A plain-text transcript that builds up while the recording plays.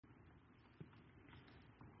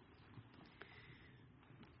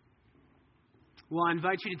Well, I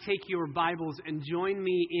invite you to take your Bibles and join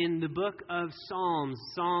me in the book of Psalms.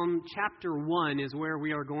 Psalm chapter 1 is where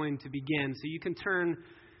we are going to begin. So you can turn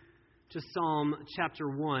to Psalm chapter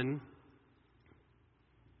 1.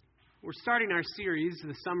 We're starting our series,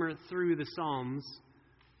 the Summer Through the Psalms.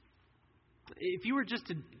 If you were just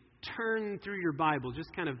to turn through your Bible,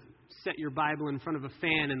 just kind of set your Bible in front of a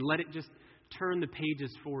fan and let it just turn the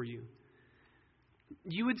pages for you,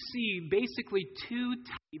 you would see basically two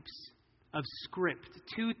types of script,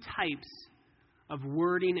 two types of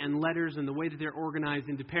wording and letters and the way that they're organized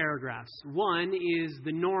into paragraphs. One is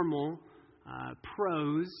the normal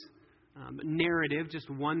prose narrative, just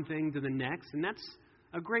one thing to the next, and that's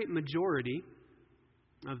a great majority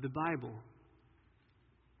of the Bible.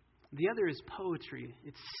 The other is poetry.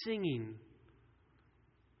 It's singing.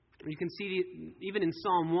 You can see even in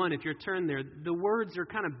Psalm 1, if you're turned there, the words are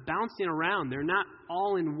kind of bouncing around. They're not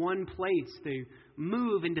all in one place. They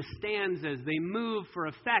move into stanzas. They move for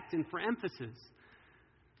effect and for emphasis.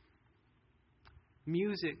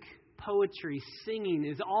 Music, poetry, singing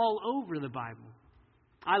is all over the Bible.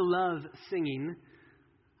 I love singing.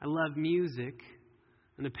 I love music.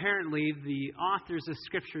 And apparently the authors of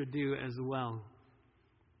Scripture do as well.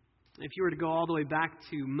 If you were to go all the way back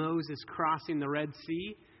to Moses crossing the Red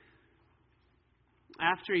Sea,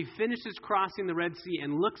 after he finishes crossing the Red Sea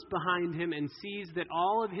and looks behind him and sees that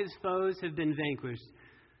all of his foes have been vanquished,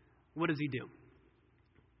 what does he do?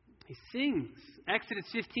 He sings. Exodus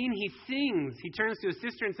 15, he sings. He turns to his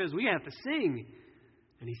sister and says, "We have to sing."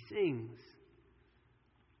 And he sings.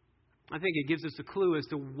 I think it gives us a clue as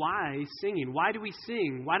to why singing. Why do we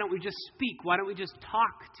sing? Why don't we just speak? Why don't we just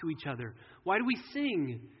talk to each other? Why do we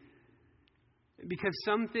sing? Because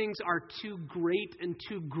some things are too great and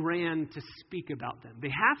too grand to speak about them. They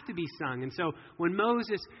have to be sung. And so when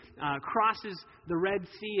Moses crosses the Red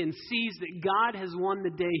Sea and sees that God has won the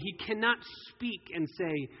day, he cannot speak and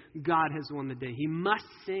say, God has won the day. He must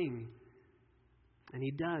sing. And he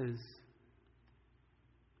does.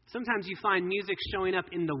 Sometimes you find music showing up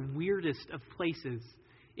in the weirdest of places.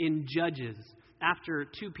 In Judges, after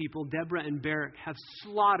two people, Deborah and Barak, have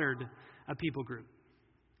slaughtered a people group.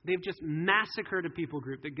 They've just massacred a people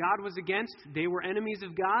group that God was against. They were enemies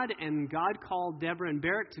of God, and God called Deborah and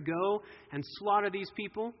Barak to go and slaughter these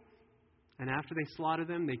people. And after they slaughter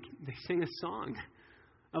them, they sing a song.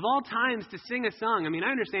 Of all times to sing a song, I mean, I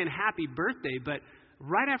understand happy birthday, but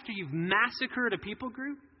right after you've massacred a people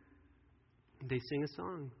group, they sing a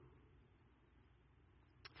song.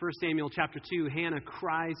 1 Samuel chapter 2, Hannah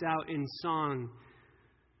cries out in song.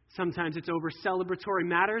 Sometimes it's over celebratory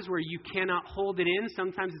matters where you cannot hold it in.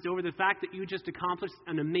 Sometimes it's over the fact that you just accomplished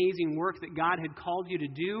an amazing work that God had called you to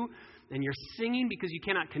do, and you're singing because you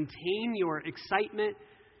cannot contain your excitement.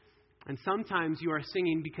 And sometimes you are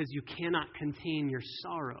singing because you cannot contain your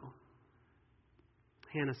sorrow.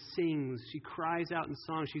 Hannah sings. She cries out in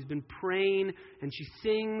song. She's been praying, and she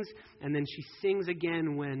sings, and then she sings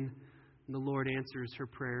again when the Lord answers her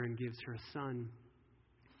prayer and gives her a son.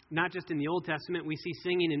 Not just in the Old Testament, we see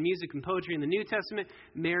singing and music and poetry in the New Testament.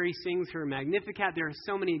 Mary sings her Magnificat. There are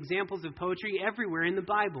so many examples of poetry everywhere in the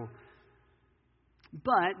Bible.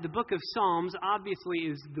 But the book of Psalms obviously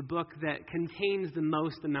is the book that contains the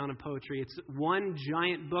most amount of poetry. It's one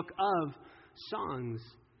giant book of songs.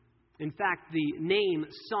 In fact, the name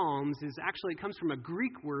Psalms it comes from a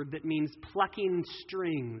Greek word that means plucking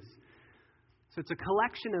strings. So it's a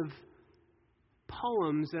collection of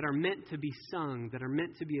poems that are meant to be sung, that are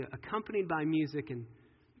meant to be accompanied by music, and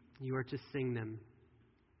you are to sing them.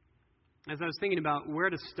 As I was thinking about where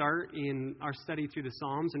to start in our study through the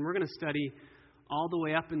Psalms, and we're going to study all the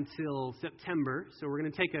way up until September, so we're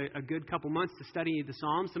going to take a good couple months to study the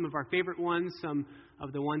Psalms, some of our favorite ones, some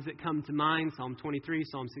of the ones that come to mind, Psalm 23,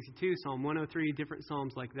 Psalm 62, Psalm 103, different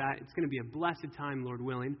Psalms like that. It's going to be a blessed time, Lord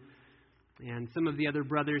willing. And some of the other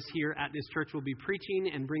brothers here at this church will be preaching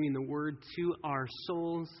and bringing the word to our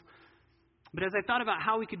souls. But as I thought about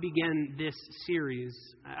how we could begin this series,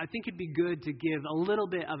 I think it'd be good to give a little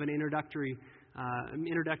bit of an introductory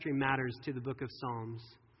matters to the book of Psalms.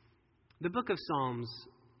 The book of Psalms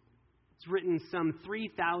was written some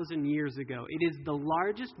 3,000 years ago. It is the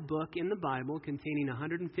largest book in the Bible, containing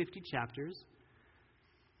 150 chapters.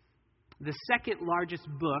 The second largest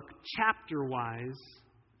book, chapter-wise,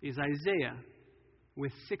 is Isaiah,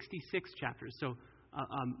 with 66 chapters. So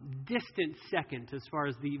distant second as far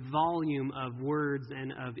as the volume of words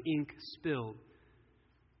and of ink spilled.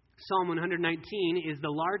 Psalm 119 is the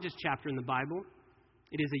largest chapter in the Bible.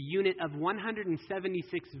 It is a unit of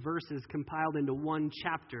 176 verses compiled into one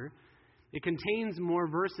chapter. It contains more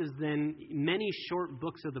verses than many short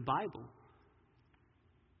books of the Bible.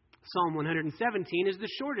 Psalm 117 is the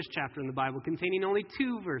shortest chapter in the Bible, containing only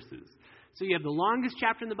 2 verses. So you have the longest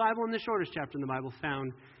chapter in the Bible and the shortest chapter in the Bible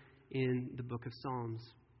found in the book of Psalms.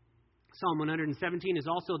 Psalm 117 is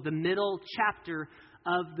also the middle chapter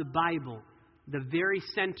of the Bible, the very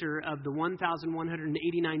center of the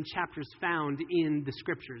 1,189 chapters found in the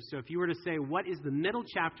Scriptures. So if you were to say, what is the middle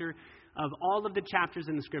chapter of all of the chapters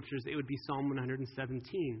in the Scriptures, it would be Psalm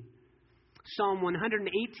 117. Psalm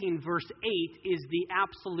 118, verse 8, is the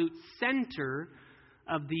absolute center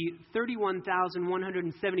of the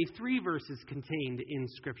 31,173 verses contained in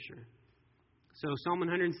Scripture. So Psalm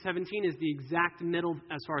 117 is the exact middle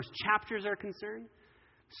as far as chapters are concerned.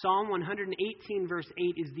 Psalm 118, verse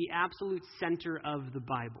 8, is the absolute center of the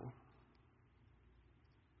Bible.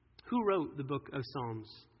 Who wrote the book of Psalms?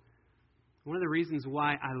 One of the reasons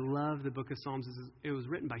why I love the book of Psalms is it was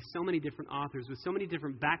written by so many different authors with so many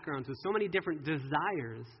different backgrounds, with so many different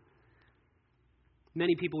desires.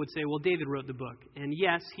 Many people would say, well, David wrote the book. And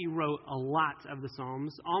yes, he wrote a lot of the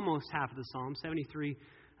Psalms, almost half of the Psalms. 73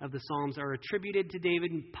 of the Psalms are attributed to David,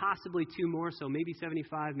 and possibly 2 more, so maybe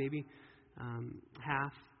 75, maybe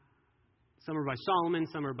half. Some are by Solomon,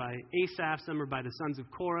 some are by Asaph, some are by the sons of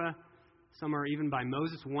Korah. Some are even by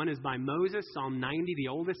Moses. One is by Moses. Psalm 90, the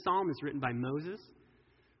oldest psalm, is written by Moses.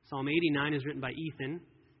 Psalm 89 is written by Ethan.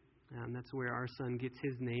 That's where our son gets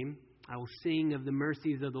his name. I will sing of the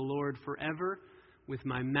mercies of the Lord forever. With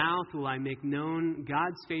my mouth will I make known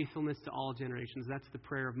God's faithfulness to all generations. That's the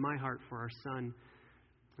prayer of my heart for our son.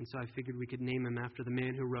 And so I figured we could name him after the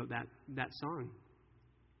man who wrote that song.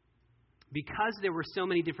 Because there were so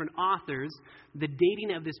many different authors, the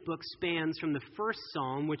dating of this book spans from the first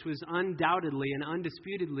psalm, which was undoubtedly and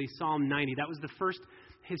undisputedly Psalm 90. That was the first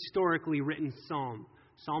historically written psalm.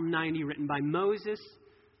 Psalm 90, written by Moses.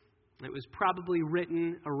 It was probably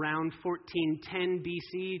written around 1410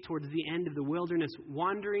 BC, towards the end of the wilderness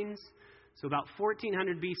wanderings. So about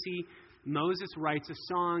 1400 BC, Moses writes a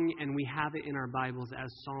song, and we have it in our Bibles as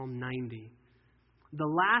Psalm 90. The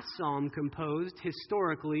last psalm composed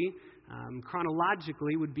historically,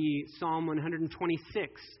 chronologically, would be Psalm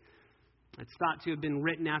 126. It's thought to have been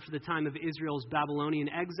written after the time of Israel's Babylonian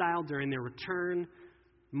exile during their return.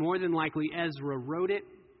 More than likely, Ezra wrote it.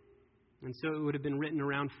 And so it would have been written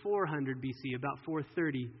around 400 BC, about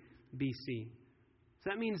 430 BC. So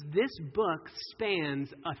that means this book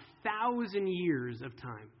spans 1,000 years of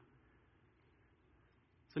time.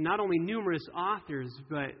 So not only numerous authors,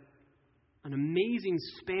 but an amazing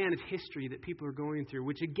span of history that people are going through,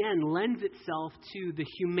 which again lends itself to the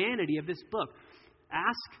humanity of this book.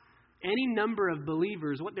 Ask any number of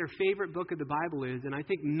believers what their favorite book of the Bible is, and I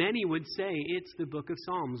think many would say it's the book of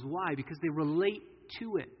Psalms. Why? Because they relate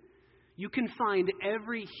to it. You can find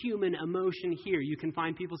every human emotion here. You can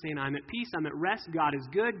find people saying, I'm at peace, I'm at rest, God is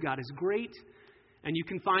good, God is great. And you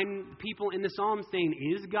can find people in the Psalms saying,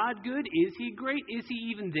 is God good? Is He great? Is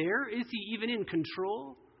He even there? Is He even in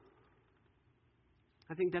control?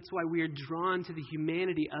 I think that's why we are drawn to the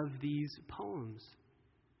humanity of these poems.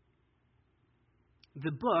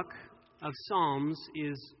 The book of Psalms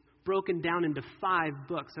is broken down into 5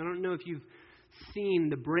 books. I don't know if you've seen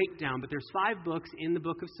the breakdown, but there's 5 books in the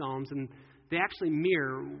book of Psalms, and they actually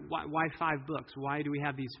mirror. Why 5 books? Why do we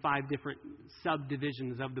have these 5 different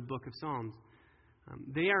subdivisions of the book of Psalms?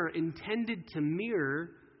 They are intended to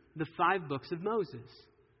mirror the 5 books of Moses.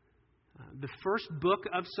 The first book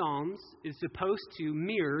of Psalms is supposed to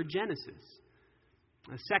mirror Genesis.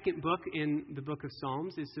 The second book in the book of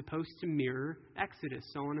Psalms is supposed to mirror Exodus,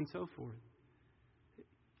 so on and so forth.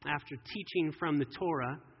 After teaching from the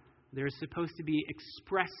Torah, there is supposed to be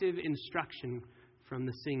expressive instruction from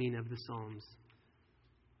the singing of the Psalms.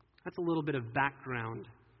 That's a little bit of background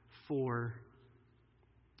for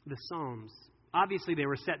the Psalms. Obviously, they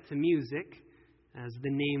were set to music, as the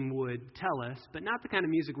name would tell us, but not the kind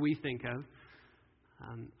of music we think of.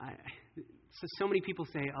 So many people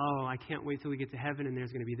say, oh, I can't wait till we get to heaven and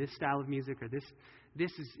there's going to be this style of music, or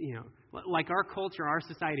this is, like our culture, our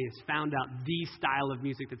society has found out the style of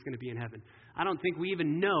music that's going to be in heaven. I don't think we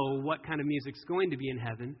even know what kind of music's going to be in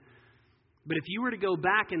heaven. But if you were to go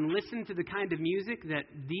back and listen to the kind of music that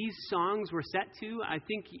these songs were set to, I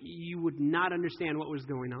think you would not understand what was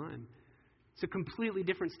going on. It's a completely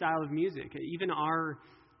different style of music. Even our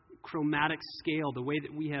chromatic scale, the way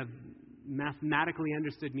that we have mathematically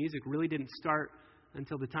understood music, really didn't start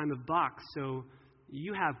until the time of Bach. So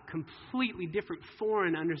you have completely different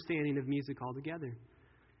foreign understanding of music altogether.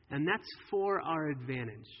 And that's for our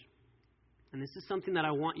advantage. And this is something that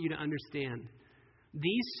I want you to understand.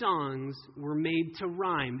 These songs were made to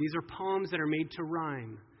rhyme. These are poems that are made to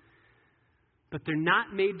rhyme. But they're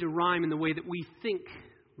not made to rhyme in the way that we think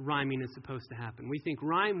rhyming is supposed to happen. We think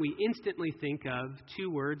rhyme, we instantly think of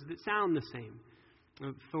two words that sound the same,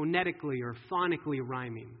 phonetically or phonically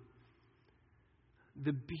rhyming.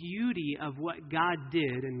 The beauty of what God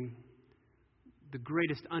did, and the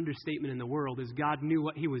greatest understatement in the world, is God knew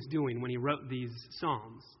what he was doing when he wrote these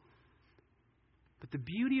Psalms. But the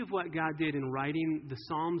beauty of what God did in writing the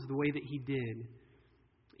Psalms the way that he did,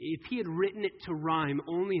 if he had written it to rhyme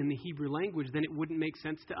only in the Hebrew language, then it wouldn't make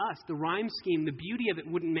sense to us. The rhyme scheme, the beauty of it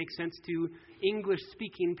wouldn't make sense to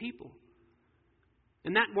English-speaking people.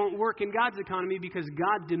 And that won't work in God's economy because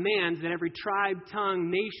God demands that every tribe, tongue,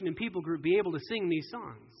 nation, and people group be able to sing these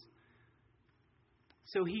songs.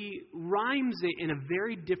 So he rhymes it in a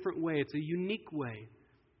very different way. It's a unique way.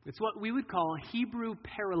 It's what we would call Hebrew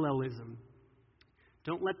parallelism.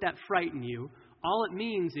 Don't let that frighten you. All it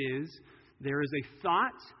means is there is a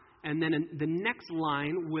thought, and then the next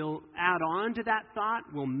line will add on to that thought,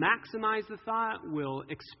 will maximize the thought, will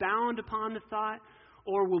expound upon the thought,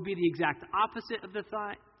 or will be the exact opposite of the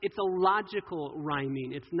thought. It's a logical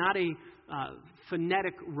rhyming. It's not a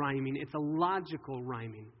phonetic rhyming. It's a logical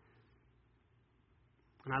rhyming.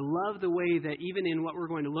 And I love the way that even in what we're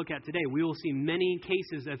going to look at today, we will see many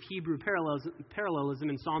cases of Hebrew parallelism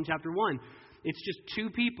in Psalm chapter 1. It's just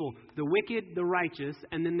two people, the wicked, the righteous,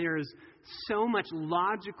 and then there's so much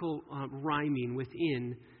logical rhyming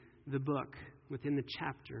within the book, within the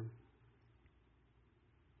chapter.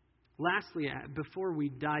 Lastly, before we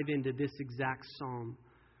dive into this exact psalm,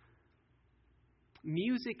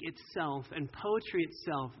 music itself and poetry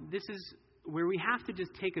itself, this is where we have to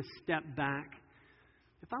just take a step back.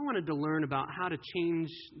 If I wanted to learn about how to change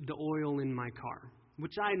the oil in my car,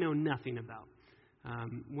 which I know nothing about,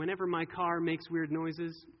 whenever my car makes weird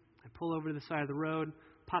noises, I pull over to the side of the road,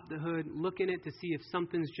 pop the hood, look in it to see if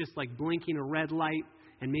something's just like blinking a red light.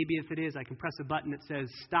 And maybe if it is, I can press a button that says,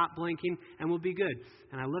 stop blinking, and we'll be good.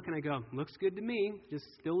 And I look and I go, looks good to me. Just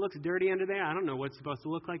still looks dirty under there. I don't know what it's supposed to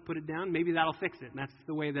look like. Put it down. Maybe that'll fix it. And that's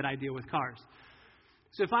the way that I deal with cars.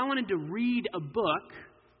 So if I wanted to read a book,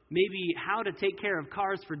 maybe How to Take Care of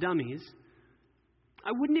Cars for Dummies,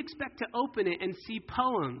 I wouldn't expect to open it and see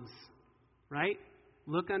poems, right?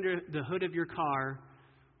 Look under the hood of your car,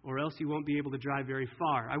 or else you won't be able to drive very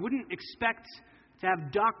far. I wouldn't expect to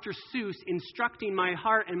have Dr. Seuss instructing my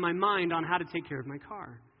heart and my mind on how to take care of my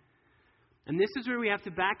car. And this is where we have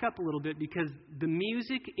to back up a little bit, because the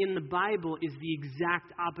music in the Bible is the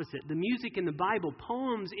exact opposite. The music in the Bible,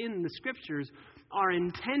 poems in the Scriptures, are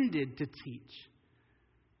intended to teach.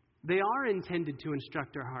 They are intended to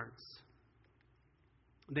instruct our hearts.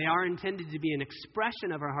 They are intended to be an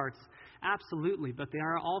expression of our hearts, absolutely, but they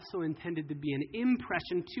are also intended to be an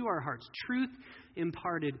impression to our hearts, truth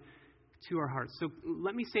imparted to our hearts. So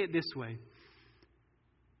let me say it this way.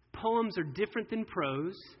 Poems are different than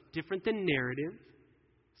prose, different than narrative.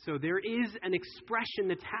 So there is an expression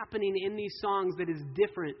that's happening in these songs that is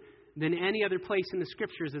different than any other place in the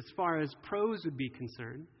Scriptures as far as prose would be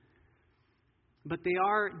concerned. But they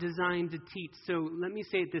are designed to teach. So let me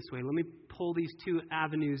say it this way. Let me pull these two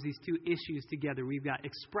avenues, these two issues together. We've got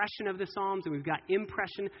expression of the Psalms, and we've got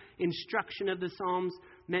impression, instruction of the Psalms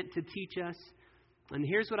meant to teach us. And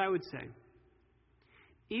here's what I would say.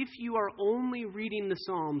 If you are only reading the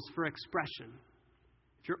Psalms for expression,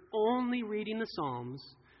 if you're only reading the Psalms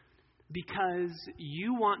because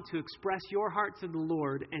you want to express your heart to the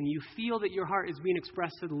Lord and you feel that your heart is being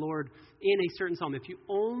expressed to the Lord in a certain psalm, if you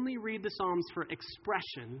only read the Psalms for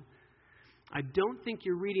expression, I don't think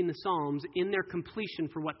you're reading the Psalms in their completion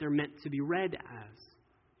for what they're meant to be read as.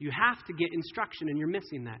 You have to get instruction, and you're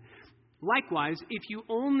missing that. Likewise, if you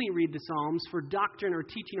only read the Psalms for doctrine or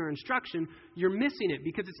teaching or instruction, you're missing it,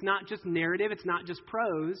 because it's not just narrative, it's not just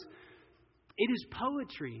prose, it is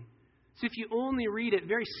poetry. So if you only read it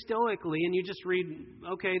very stoically and you just read,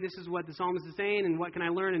 okay, this is what the psalmist is saying and what can I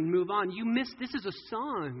learn, and move on, you miss, this is a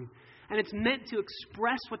song. And it's meant to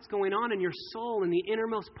express what's going on in your soul and the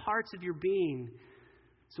innermost parts of your being.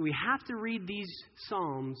 So we have to read these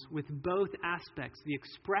psalms with both aspects, the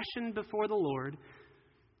expression before the Lord,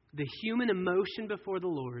 the human emotion before the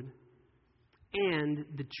Lord, and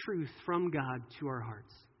the truth from God to our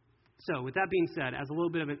hearts. So with that being said, as a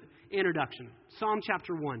little bit of an introduction, Psalm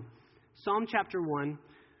chapter 1. Psalm chapter 1,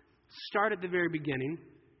 start at the very beginning.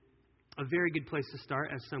 A very good place to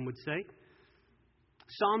start, as some would say.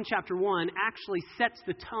 Psalm chapter 1 actually sets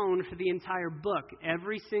the tone for the entire book.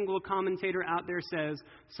 Every single commentator out there says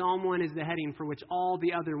Psalm 1 is the heading for which all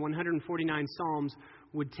the other 149 Psalms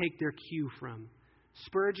would take their cue from.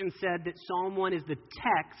 Spurgeon said that Psalm 1 is the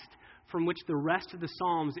text from which the rest of the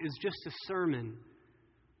Psalms is just a sermon.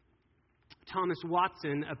 Thomas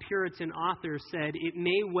Watson, a Puritan author, said, "It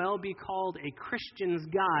may well be called a Christian's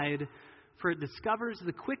guide, for it discovers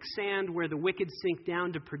the quicksand where the wicked sink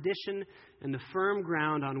down to perdition and the firm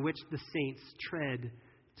ground on which the saints tread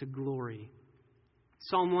to glory."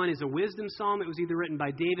 Psalm 1 is a wisdom psalm. It was either written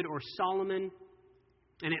by David or Solomon.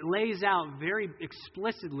 And it lays out very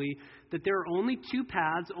explicitly that there are only two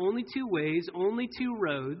paths, only two ways, only two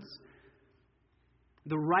roads.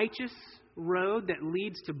 The righteous road that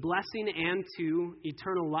leads to blessing and to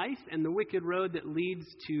eternal life, and the wicked road that leads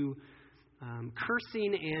to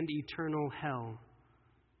cursing and eternal hell.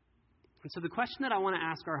 And so the question that I want to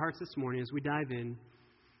ask our hearts this morning as we dive in,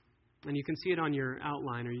 and you can see it on your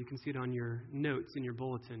outline or you can see it on your notes in your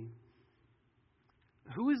bulletin.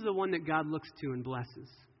 Who is the one that God looks to and blesses?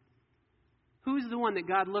 Who is the one that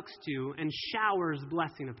God looks to and showers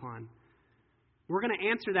blessing upon? We're going to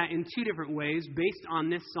answer that in two different ways based on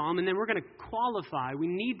this psalm, and then we're going to qualify. We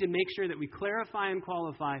need to make sure that we clarify and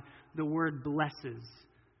qualify the word blesses.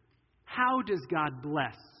 How does God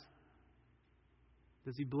bless?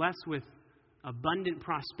 Does He bless with abundant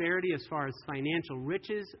prosperity as far as financial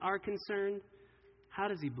riches are concerned? How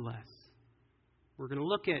does He bless? We're going to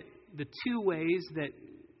look at the two ways that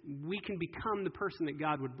we can become the person that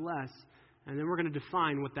God would bless, and then we're going to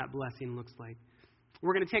define what that blessing looks like.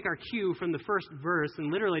 We're going to take our cue from the first verse,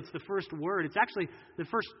 and literally it's the first word. It's actually the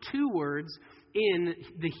first two words in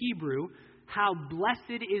the Hebrew. How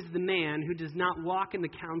blessed is the man who does not walk in the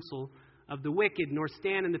counsel of the wicked, nor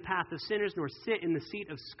stand in the path of sinners, nor sit in the seat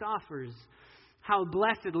of scoffers. How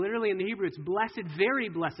blessed, literally in the Hebrew, it's blessed, very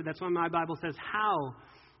blessed. That's why my Bible says, how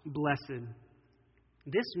blessed.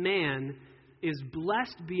 This man is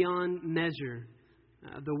blessed beyond measure.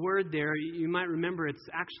 The word there, you might remember, it's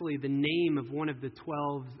actually the name of one of the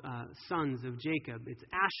 12 sons of Jacob. It's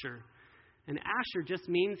Asher. And Asher just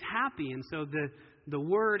means happy. And so the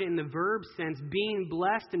word in the verb sense, being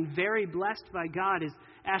blessed and very blessed by God, is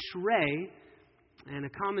Ashrei. And a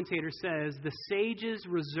commentator says, the sages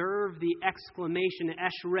reserve the exclamation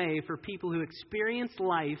Ashrei for people who experience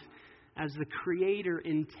life as the Creator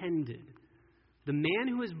intended. The man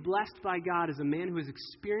who is blessed by God is a man who is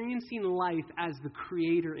experiencing life as the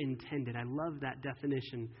Creator intended. I love that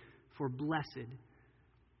definition for blessed.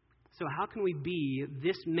 So how can we be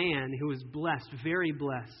this man who is blessed, very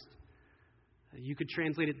blessed? You could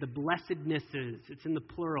translate it the blessednesses. It's in the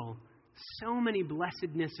plural. So many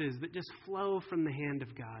blessednesses that just flow from the hand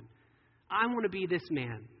of God. I want to be this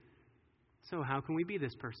man. So how can we be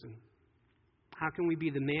this person? How can we be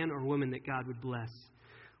the man or woman that God would bless?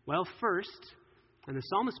 Well, first, and the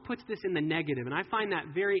psalmist puts this in the negative, and I find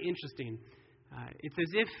that very interesting. It's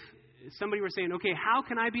as if somebody were saying, okay, how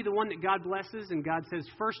can I be the one that God blesses? And God says,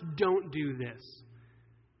 first, don't do this.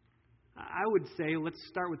 I would say, let's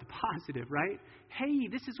start with the positive, right? Hey,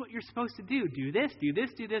 this is what you're supposed to do. Do this, do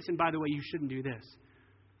this, do this, and by the way, you shouldn't do this.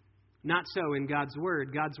 Not so in God's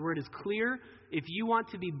Word. God's Word is clear. If you want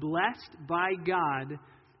to be blessed by God,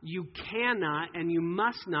 you cannot and you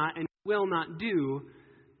must not and will not do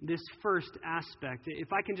this first aspect.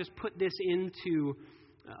 If I can just put this into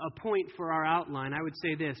a point for our outline, I would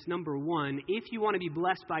say this. Number one, if you want to be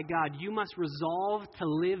blessed by God, you must resolve to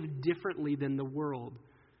live differently than the world.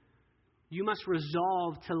 You must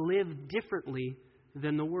resolve to live differently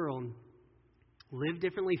than the world. Live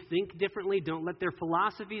differently, think differently. Don't let their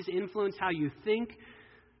philosophies influence how you think.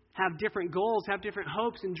 Have different goals, have different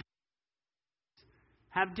hopes and dreams.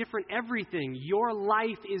 Have different everything. Your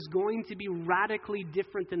life is going to be radically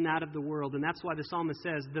different than that of the world. And that's why the psalmist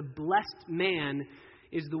says, the blessed man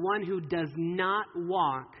is the one who does not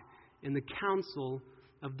walk in the counsel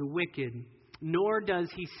of the wicked, nor does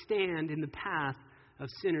he stand in the path of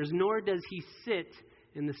sinners, nor does he sit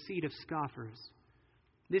in the seat of scoffers.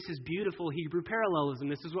 This is beautiful Hebrew parallelism.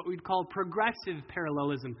 This is what we'd call progressive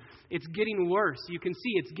parallelism. It's getting worse. You can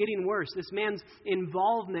see it's getting worse. This man's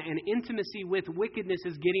involvement and intimacy with wickedness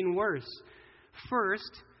is getting worse.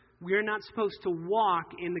 First, we're not supposed to walk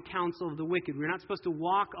in the counsel of the wicked. We're not supposed to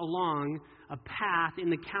walk along a path in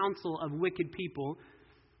the counsel of wicked people.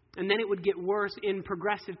 And then it would get worse in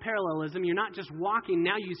progressive parallelism. You're not just walking.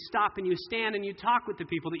 Now you stop and you stand and you talk with the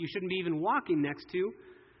people that you shouldn't be even walking next to.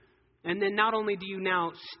 And then not only do you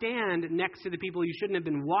now stand next to the people you shouldn't have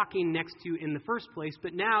been walking next to in the first place,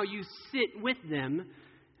 but now you sit with them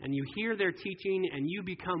and you hear their teaching and you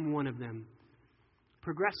become one of them.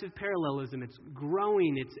 Progressive parallelism, it's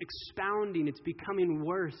growing, it's expounding, it's becoming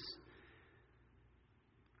worse.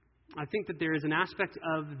 I think that there is an aspect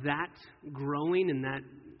of that growing and that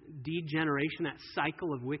degeneration, that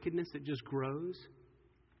cycle of wickedness that just grows.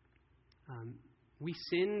 We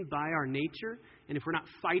sin by our nature, and if we're not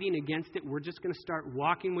fighting against it, we're just going to start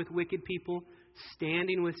walking with wicked people,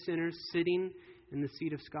 standing with sinners, sitting in the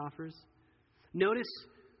seat of scoffers. Notice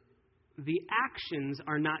the actions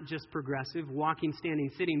are not just progressive, walking,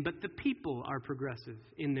 standing, sitting, but the people are progressive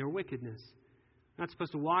in their wickedness. We're not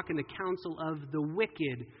supposed to walk in the counsel of the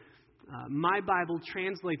wicked. My Bible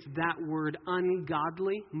translates that word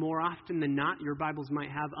ungodly more often than not. Your Bibles might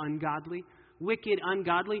have ungodly. Wicked,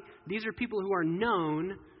 ungodly. These are people who are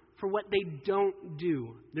known for what they don't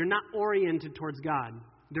do. They're not oriented towards God.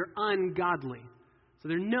 They're ungodly. So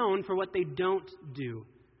they're known for what they don't do.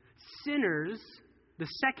 Sinners, the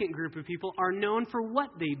second group of people, are known for what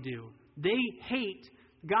they do. They hate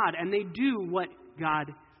God, and they do what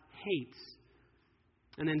God hates.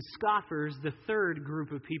 And then scoffers, the third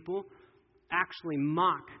group of people, actually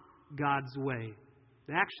mock God's way.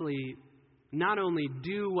 They actually not only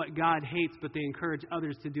do what God hates, but they encourage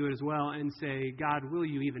others to do it as well and say, God, will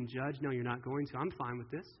you even judge? No, you're not going to. I'm fine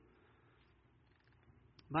with this.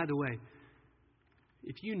 By the way,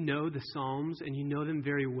 if you know the Psalms and you know them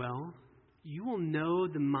very well, you will know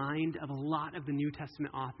the mind of a lot of the New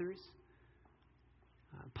Testament authors.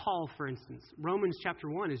 Paul, for instance, Romans chapter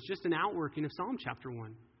 1 is just an outworking of Psalm chapter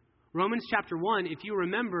 1. Romans chapter 1, if you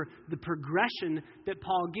remember the progression that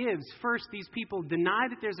Paul gives, first these people deny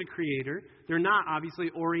that there's a creator. They're not obviously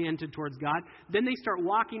oriented towards God. Then they start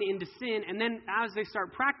walking into sin, and then as they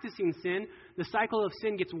start practicing sin, the cycle of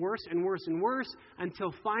sin gets worse and worse and worse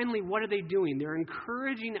until finally, what are they doing? They're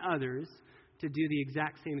encouraging others to do the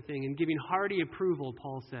exact same thing and giving hearty approval,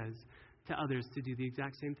 Paul says, to others to do the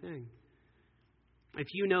exact same thing. If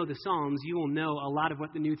you know the Psalms, you will know a lot of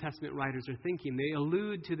what the New Testament writers are thinking. They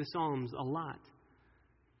allude to the Psalms a lot.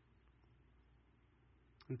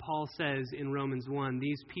 And Paul says in Romans 1,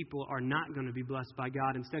 these people are not going to be blessed by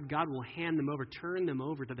God. Instead, God will hand them over, turn them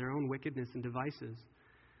over to their own wickedness and devices.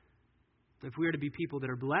 If we are to be people that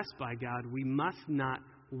are blessed by God, we must not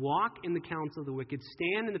walk in the counsel of the wicked,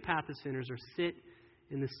 stand in the path of sinners, or sit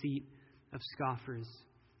in the seat of scoffers.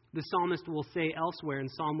 The psalmist will say elsewhere in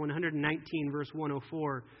Psalm 119, verse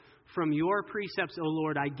 104, from your precepts, O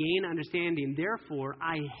Lord, I gain understanding. Therefore,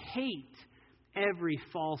 I hate every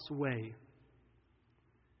false way.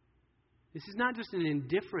 This is not just an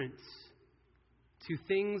indifference to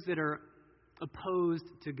things that are opposed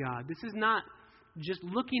to God. This is not just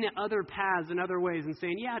looking at other paths and other ways and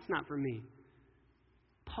saying, yeah, it's not for me.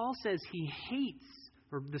 Paul says he hates,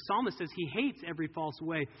 or the psalmist says he hates every false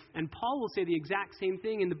way. And Paul will say the exact same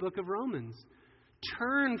thing in the book of Romans.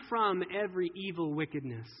 Turn from every evil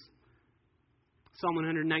wickedness. Psalm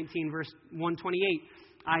 119, verse 128.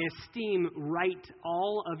 I esteem right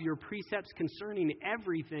all of your precepts concerning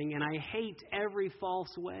everything, and I hate every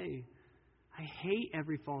false way. I hate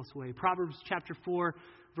every false way. Proverbs chapter 4,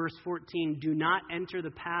 verse 14. Do not enter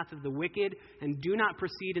the path of the wicked, and do not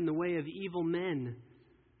proceed in the way of evil men.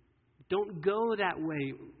 Don't go that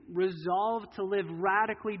way. Resolve to live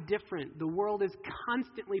radically different. The world is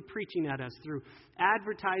constantly preaching at us through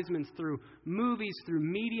advertisements, through movies, through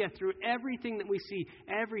media, through everything that we see.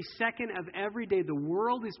 Every second of every day, the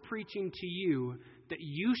world is preaching to you that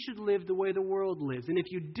you should live the way the world lives. And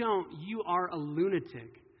if you don't, you are a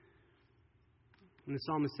lunatic. And the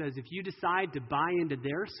psalmist says, if you decide to buy into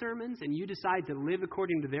their sermons and you decide to live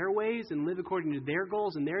according to their ways and live according to their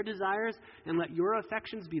goals and their desires and let your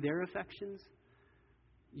affections be their affections,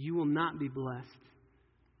 you will not be blessed.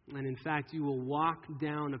 And in fact, you will walk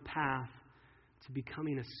down a path to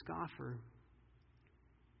becoming a scoffer.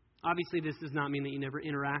 Obviously, this does not mean that you never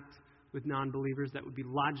interact with non-believers. That would be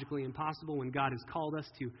logically impossible when God has called us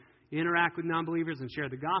to interact with non-believers and share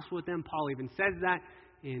the gospel with them. Paul even says that.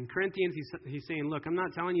 In Corinthians, he's saying, look, I'm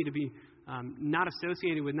not telling you to be not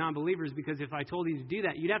associated with non-believers, because if I told you to do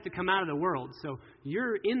that, you'd have to come out of the world. So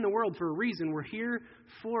you're in the world for a reason. We're here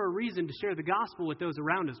for a reason to share the gospel with those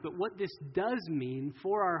around us. But what this does mean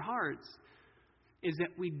for our hearts is that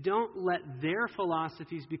we don't let their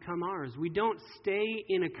philosophies become ours. We don't stay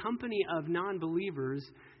in a company of non-believers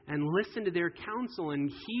and listen to their counsel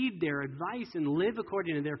and heed their advice and live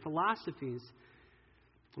according to their philosophies.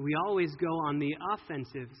 We always go on the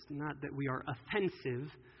offensive. It's not that we are offensive,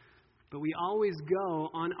 but we always go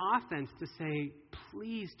on offense to say,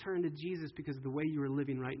 please turn to Jesus, because the way you are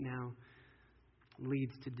living right now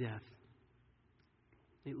leads to death.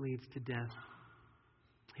 It leads to death.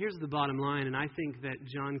 Here's the bottom line, and I think that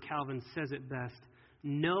John Calvin says it best.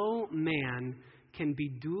 No man can be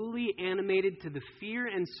duly animated to the fear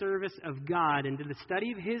and service of God and to the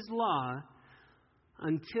study of His law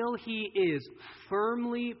until he is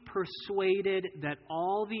firmly persuaded that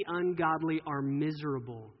all the ungodly are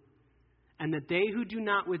miserable and that they who do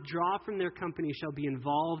not withdraw from their company shall be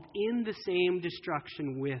involved in the same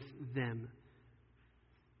destruction with them.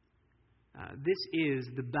 This is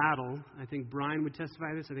the battle. I think Brian would testify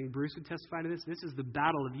to this. I think Bruce would testify to this. This is the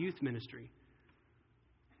battle of youth ministry.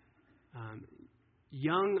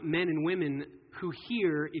 Young men and women who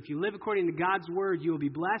hear, if you live according to God's word, you will be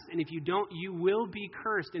blessed, and if you don't, you will be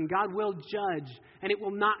cursed, and God will judge, and it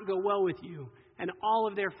will not go well with you. And all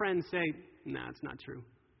of their friends say, nah, it's not true.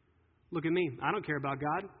 Look at me. I don't care about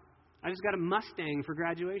God. I just got a Mustang for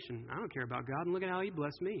graduation. I don't care about God, and look at how He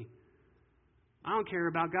blessed me. I don't care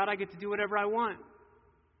about God. I get to do whatever I want.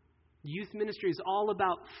 Youth ministry is all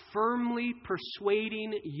about firmly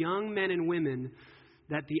persuading young men and women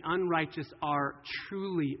that the unrighteous are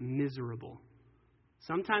truly miserable.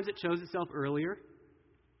 Sometimes it shows itself earlier,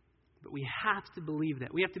 but we have to believe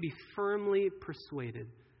that. We have to be firmly persuaded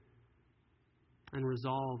and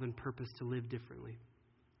resolve and purpose to live differently.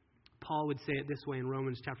 Paul would say it this way in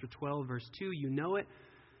Romans chapter 12, verse 2. You know it.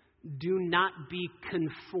 Do not be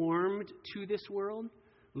conformed to this world.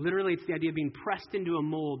 Literally, it's the idea of being pressed into a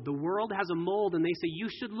mold. The world has a mold, and they say, you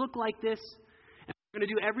should look like this. And we're going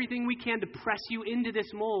to do everything we can to press you into this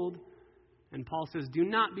mold. And Paul says, do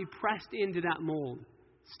not be pressed into that mold.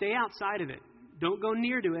 Stay outside of it. Don't go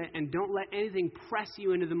near to it, and don't let anything press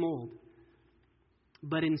you into the mold.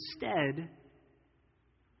 But instead,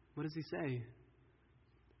 what does he say?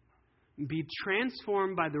 Be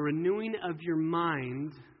transformed by the renewing of your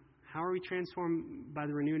mind. How are we transformed by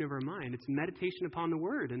the renewing of our mind? It's meditation upon the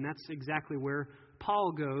Word, and that's exactly where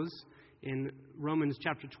Paul goes in Romans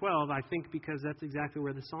chapter 12, I think because that's exactly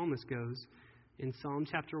where the psalmist goes in Psalm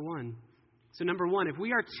chapter 1. So number one, if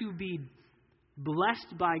we are to be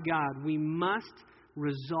blessed by God, we must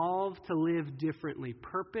resolve to live differently,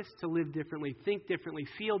 purpose to live differently, think differently,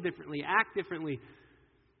 feel differently, act differently,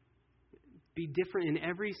 be different in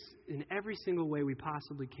every single way we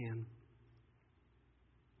possibly can.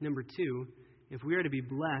 Number two, if we are to be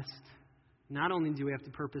blessed, not only do we have to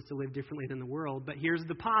purpose to live differently than the world, but here's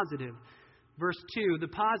the positive. Verse 2, the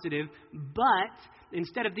positive, but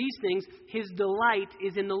instead of these things, his delight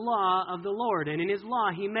is in the law of the Lord, and in his law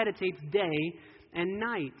he meditates day and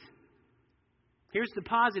night. Here's the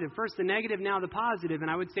positive. First the negative, now the positive,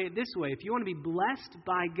 and I would say it this way. If you want to be blessed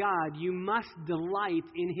by God, you must delight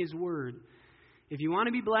in his word. If you want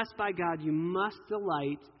to be blessed by God, you must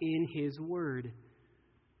delight in his word.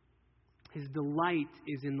 His delight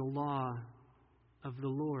is in the law of the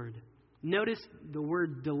Lord. Notice the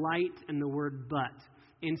word delight and the word but.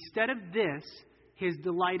 Instead of this, his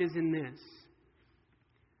delight is in this.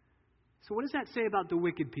 So what does that say about the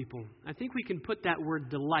wicked people? I think we can put that word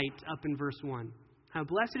delight up in verse 1. How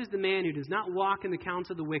blessed is the man who does not walk in the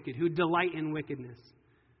counsel of the wicked, who delight in wickedness.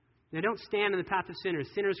 Now don't stand in the path of sinners,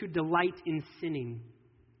 sinners who delight in sinning.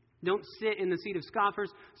 Don't sit in the seat of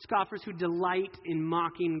scoffers, scoffers who delight in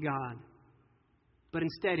mocking God. But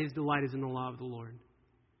instead, his delight is in the law of the Lord.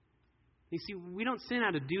 You see, we don't sin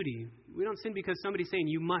out of duty. We don't sin because somebody's saying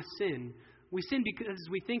you must sin. We sin because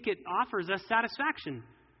we think it offers us satisfaction.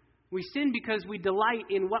 We sin because we delight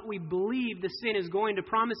in what we believe the sin is going to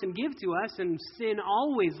promise and give to us, and sin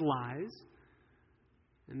always lies.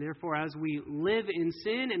 And therefore, as we live in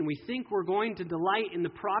sin and we think we're going to delight in the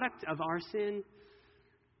product of our sin,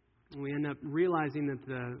 we end up realizing that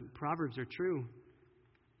the Proverbs are true.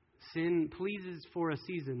 Sin pleases for a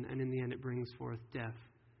season, and in the end it brings forth death.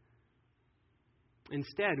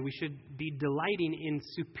 Instead, we should be delighting in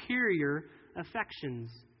superior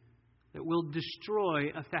affections that will destroy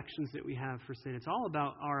affections that we have for sin. It's all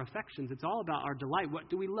about our affections. It's all about our delight.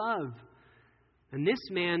 What do we love? And this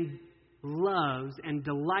man loves and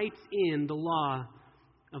delights in the law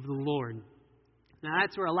of the Lord. Now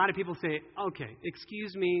that's where a lot of people say, okay,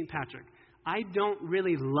 excuse me, Patrick, I don't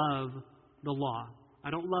really love the law. I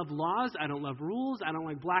don't love laws. I don't love rules. I don't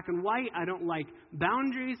like black and white. I don't like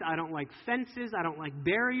boundaries. I don't like fences. I don't like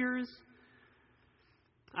barriers.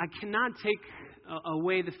 I cannot take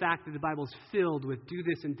away the fact that the Bible is filled with do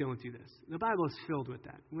this and don't do this. The Bible is filled with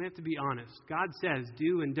that. We have to be honest. God says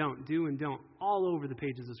do and don't all over the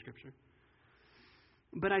pages of Scripture.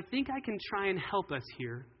 But I think I can try and help us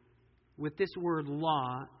here with this word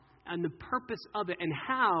law and the purpose of it and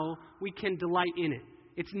how we can delight in it.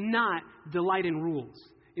 It's not delight in rules.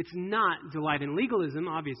 It's not delight in legalism,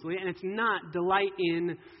 obviously, and it's not delight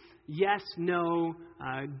in yes, no,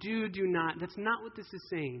 do not. That's not what this is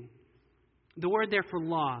saying. The word there for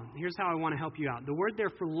law, here's how I want to help you out. The word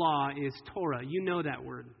there for law is Torah. You know that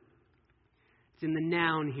word. It's in the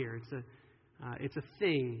noun here. It's a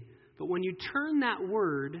thing. But when you turn that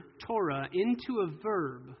word, Torah, into a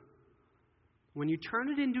verb, when you turn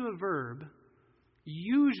it into a verb,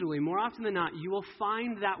 Usually, more often than not, you will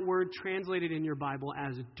find that word translated in your Bible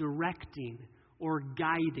as directing or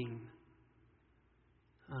guiding.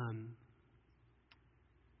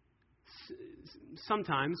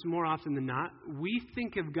 Sometimes, more often than not, we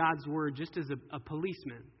think of God's word just as a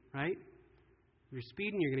policeman, right? If you're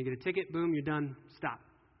speeding, you're going to get a ticket, boom, you're done, stop.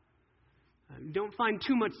 Don't find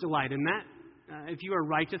too much delight in that. If you are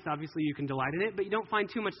righteous, obviously you can delight in it, but you don't find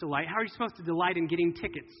too much delight. How are you supposed to delight in getting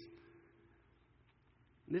tickets?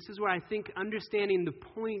 This is where I think understanding the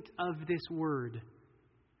point of this word,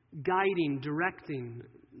 guiding, directing,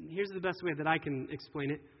 here's the best way that I can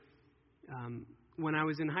explain it. When I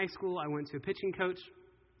was in high school, I went to a pitching coach,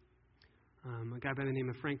 a guy by the name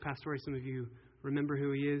of Frank Pastore. Some of you remember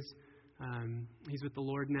who he is. He's with the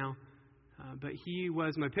Lord now. But he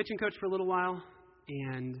was my pitching coach for a little while,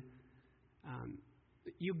 and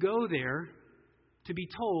you go there to be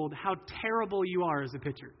told how terrible you are as a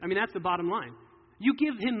pitcher. I mean, that's the bottom line. You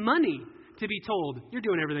give him money to be told you're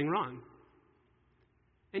doing everything wrong.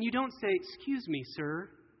 And you don't say, "Excuse me, sir,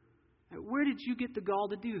 where did you get the gall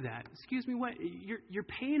to do that? Excuse me, what? You're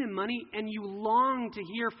paying him money and you long to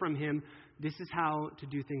hear from him. This is how to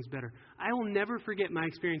do things better." I will never forget my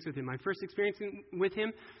experience with him. My first experience with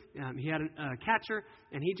him, he had a catcher,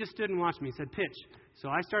 and he just stood and watched me. He said, "Pitch." So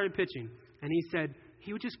I started pitching, and he said,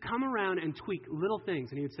 he would just come around and tweak little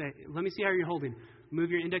things, and he would say, "Let me see how you're holding. Move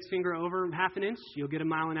your index finger over half an inch, you'll get a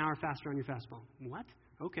mile an hour faster on your fastball." What?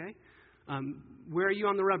 Okay. Where are you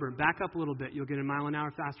on the rubber? Back up a little bit. You'll get a mile an hour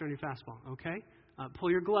faster on your fastball. Okay. Pull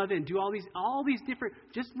your glove in. Do all these different,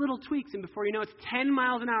 just little tweaks, and before you know, it's 10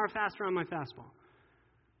 miles an hour faster on my fastball.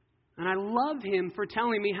 And I love him for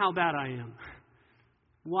telling me how bad I am.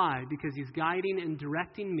 Why? Because he's guiding and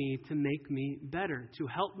directing me to make me better, to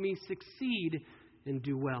help me succeed and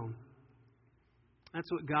do well. That's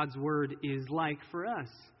what God's word is like for us.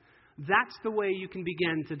 That's the way you can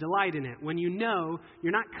begin to delight in it. When you know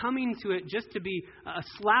you're not coming to it just to be a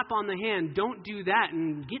slap on the hand. Don't do that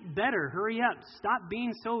and get better. Hurry up. Stop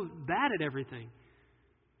being so bad at everything.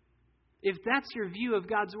 If that's your view of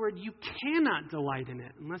God's word, you cannot delight in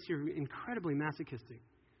it unless you're incredibly masochistic.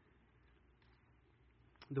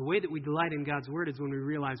 The way that we delight in God's word is when we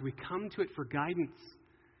realize we come to it for guidance.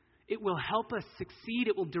 It will help us succeed.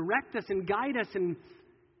 It will direct us and guide us and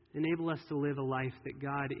enable us to live a life that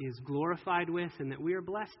God is glorified with and that we are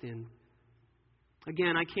blessed in.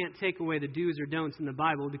 Again, I can't take away the do's or don'ts in the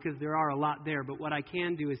Bible because there are a lot there. But what I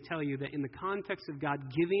can do is tell you that in the context of God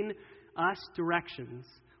giving us directions,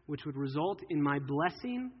 which would result in my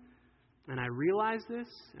blessing, and I realize this,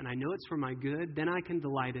 and I know it's for my good, then I can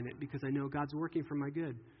delight in it because I know God's working for my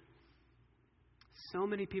good. So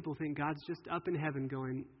many people think God's just up in heaven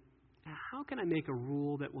going, how can I make a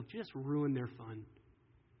rule that will just ruin their fun?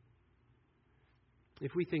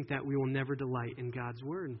 If we think that, we will never delight in God's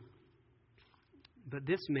word. But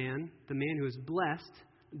this man, the man who is blessed,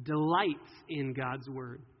 delights in God's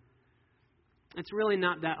word. It's really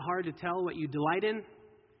not that hard to tell what you delight in.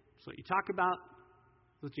 It's what you talk about.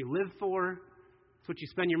 It's what you live for. It's what you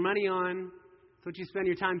spend your money on. It's what you spend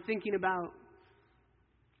your time thinking about.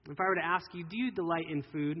 If I were to ask you, do you delight in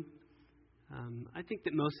food? I think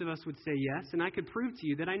that most of us would say yes. And I could prove to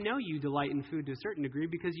you that I know you delight in food to a certain degree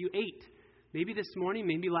because you ate. Maybe this morning,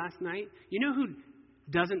 maybe last night. You know who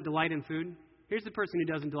doesn't delight in food? Here's the person who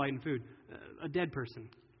doesn't delight in food. A dead person.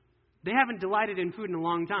 They haven't delighted in food in a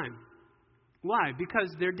long time. Why?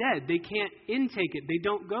 Because they're dead. They can't intake it. They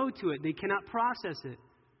don't go to it. They cannot process it.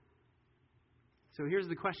 So here's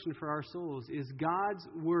the question for our souls. Is God's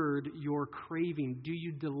word your craving? Do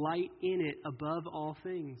you delight in it above all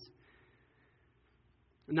things?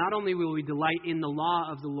 Not only will we delight in the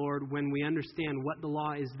law of the Lord when we understand what the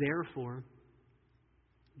law is there for,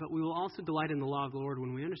 but we will also delight in the law of the Lord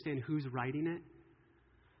when we understand who's writing it.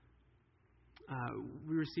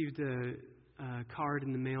 We received a card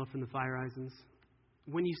in the mail from the Fire Islands.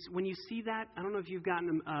 When you see that, I don't know if you've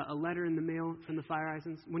gotten a letter in the mail from the Fire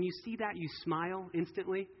Islands. When you see that, you smile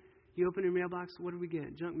instantly. You open your mailbox. What did we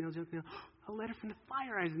get? Junk mail. A letter from the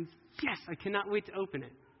Fire Islands. Yes, I cannot wait to open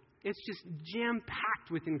it. It's just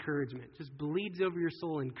jam-packed with encouragement. Just bleeds over your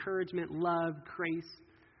soul. Encouragement, love, grace.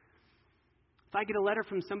 If I get a letter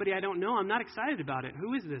from somebody I don't know, I'm not excited about it.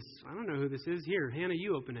 Who is this? I don't know who this is. Here, Hannah,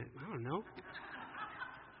 you open it. I don't know.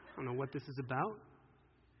 I don't know what this is about.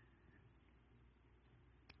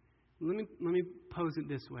 Let me pose it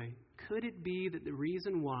this way. Could it be that the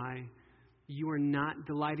reason why you are not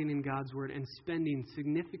delighting in God's word and spending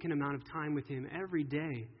significant amount of time with Him every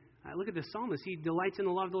day? Look at the psalmist. He delights in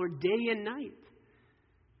the law of the Lord day and night.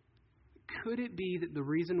 could it be that the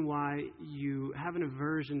reason why you have an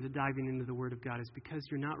aversion to diving into the Word of God is because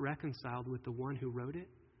you're not reconciled with the one who wrote it?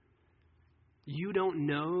 You don't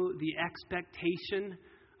know the expectation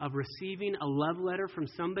of receiving a love letter from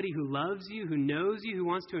somebody who loves you, who knows you, who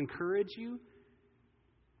wants to encourage you?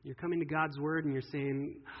 You're coming to God's Word and you're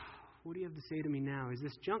saying, what do you have to say to me now? Is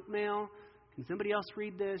this junk mail? Can somebody else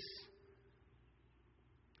read this?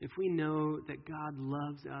 If we know that God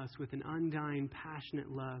loves us with an undying, passionate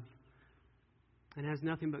love and has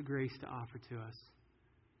nothing but grace to offer to us,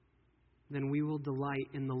 then we will delight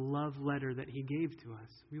in the love letter that He gave to us.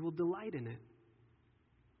 We will delight in it.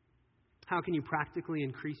 How can you practically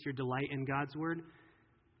increase your delight in God's Word?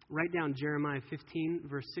 Write down Jeremiah 15,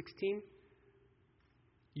 verse 16.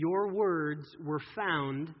 Your words were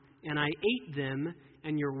found, and I ate them,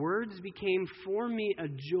 and your words became for me a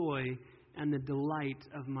joy and the delight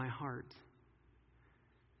of my heart.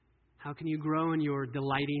 How can you grow in your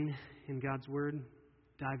delighting in God's Word?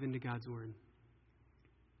 Dive into God's Word.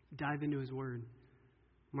 Dive into His Word.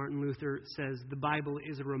 Martin Luther says, the Bible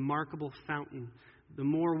is a remarkable fountain. The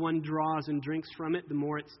more one draws and drinks from it, the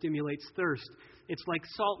more it stimulates thirst. It's like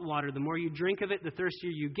salt water. The more you drink of it, the thirstier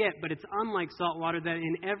you get. But it's unlike salt water that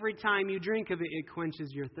in every time you drink of it, it quenches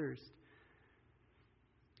your thirst.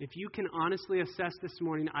 If you can honestly assess this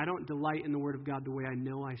morning, I don't delight in the Word of God the way I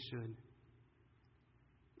know I should.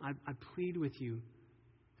 I plead with you,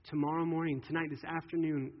 tomorrow morning, tonight, this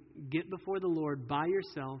afternoon, get before the Lord by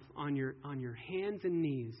yourself on your hands and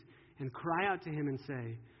knees and cry out to Him and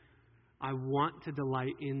say, I want to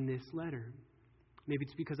delight in this letter. Maybe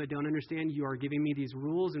it's because I don't understand. You are giving me these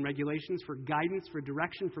rules and regulations for guidance, for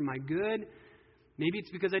direction, for my good. Maybe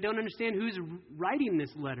it's because I don't understand who's writing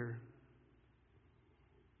this letter.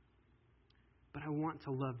 But I want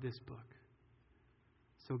to love this book.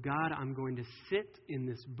 So God, I'm going to sit in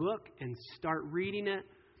this book and start reading it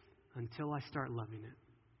until I start loving it.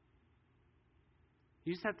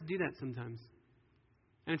 You just have to do that sometimes.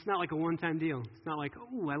 And it's not like a one-time deal. It's not like,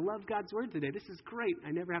 oh, I love God's Word today. This is great.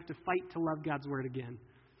 I never have to fight to love God's Word again.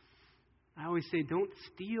 I always say, don't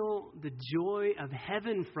steal the joy of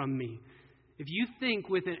heaven from me. If you think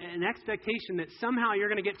with an expectation that somehow you're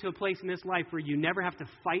going to get to a place in this life where you never have to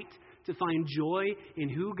fight to find joy in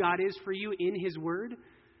who God is for you in His Word,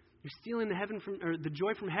 you're stealing the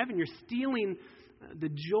joy from heaven. You're stealing the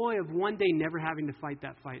joy of one day never having to fight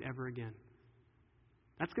that fight ever again.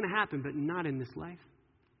 That's going to happen, but not in this life.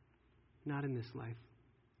 Not in this life.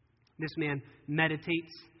 This man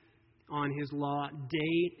meditates on His law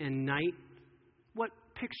day and night. What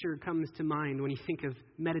picture comes to mind when you think of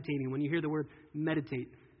meditating, when you hear the word meditate?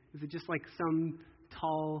 Is it just like some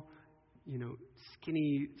tall,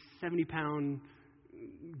 skinny 70-pound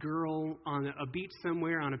girl on a beach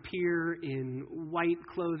somewhere on a pier in white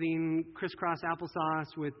clothing, crisscross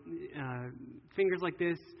applesauce with fingers like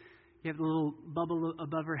this? You have a little bubble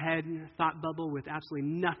above her head, thought bubble with absolutely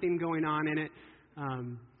nothing going on in it.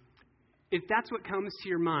 If that's what comes to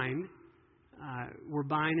your mind, we're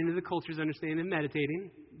buying into the culture's understanding of meditating.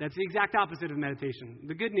 That's the exact opposite of meditation.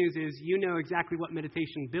 The good news is you know exactly what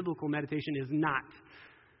biblical meditation is not.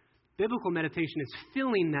 Biblical meditation is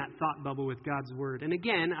filling that thought bubble with God's Word. And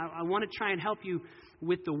again, I want to try and help you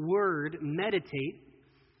with the word meditate.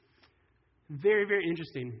 Very, very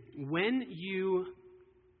interesting. When you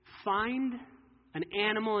find an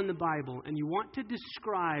animal in the Bible and you want to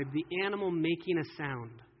describe the animal making a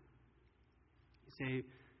sound, you say,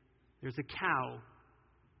 there's a cow.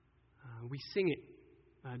 We sing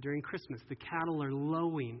it during Christmas. The cattle are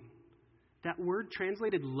lowing. That word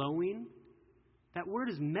translated lowing, that word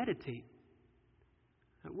is meditate.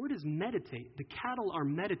 That word is meditate. The cattle are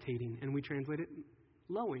meditating, and we translate it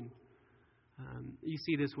lowing. You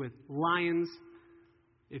see this with lions.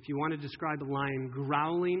 If you want to describe a lion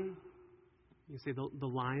growling, you say the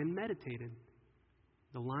lion meditated.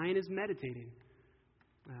 The lion is meditating.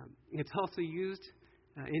 It's also used,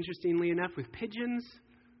 interestingly enough, with pigeons.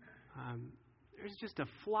 There's just a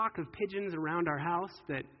flock of pigeons around our house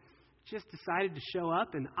that just decided to show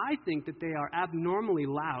up, and I think that they are abnormally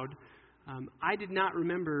loud. I did not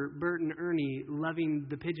remember Bert and Ernie loving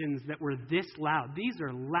the pigeons that were this loud. These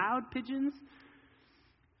are loud pigeons.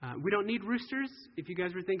 We don't need roosters. If you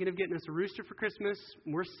guys were thinking of getting us a rooster for Christmas,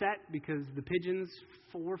 we're set because the pigeons,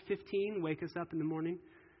 4:15, wake us up in the morning.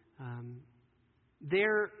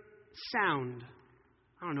 Their sound,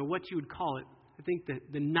 I don't know what you would call it. I think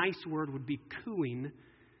that the nice word would be cooing.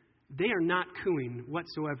 They are not cooing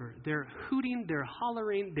whatsoever. They're hooting, they're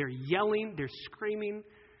hollering, they're yelling, they're screaming.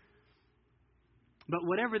 But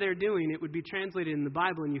whatever they're doing, it would be translated in the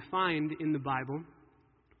Bible, and you find in the Bible,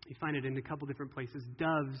 you find it in a couple different places,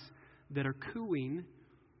 doves that are cooing.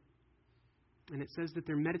 And it says that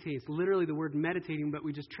they're meditating. It's literally the word meditating, but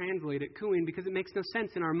we just translate it cooing because it makes no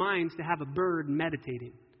sense in our minds to have a bird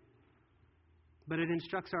meditating. But it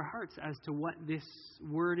instructs our hearts as to what this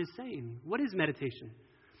word is saying. What is meditation?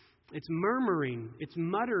 It's murmuring. It's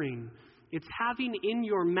muttering. It's having in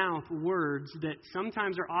your mouth words that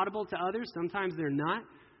sometimes are audible to others, sometimes they're not.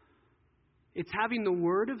 It's having the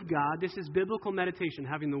Word of God. This is biblical meditation.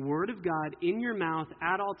 Having the Word of God in your mouth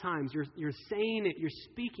at all times. You're saying it. You're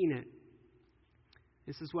speaking it.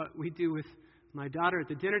 This is what we do with my daughter at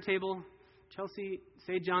the dinner table. Chelsea,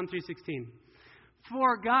 say John 3:16.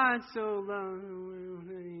 For God so loved.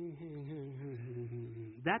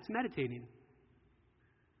 That's meditating.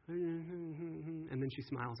 And then she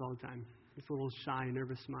smiles all the time. This little shy,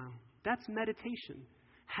 nervous smile. That's meditation.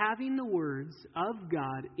 Having the words of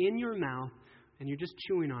God in your mouth, and you're just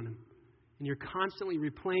chewing on them. And you're constantly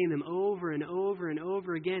replaying them over and over and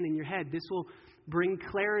over again in your head. This will bring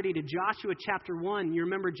clarity to Joshua chapter 1. You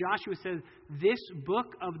remember Joshua says, this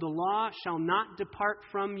book of the law shall not depart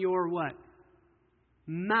from your what?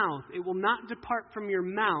 Mouth. It will not depart from your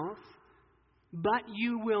mouth, but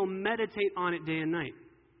you will meditate on it day and night.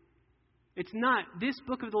 It's not, this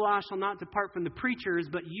book of the law shall not depart from the preachers,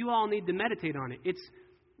 but you all need to meditate on it.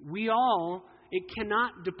 It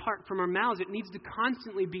cannot depart from our mouths. It needs to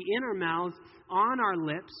constantly be in our mouths, on our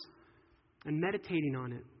lips, and meditating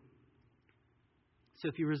on it. So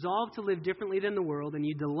if you resolve to live differently than the world, and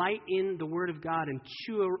you delight in the Word of God and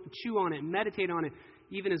chew on it, meditate on it,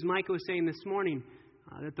 even as Micah was saying this morning,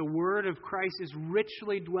 that the Word of Christ is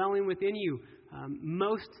richly dwelling within you.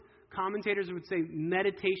 Most commentators would say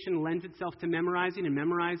meditation lends itself to memorizing, and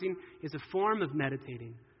memorizing is a form of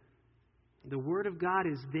meditating. The Word of God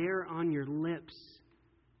is there on your lips.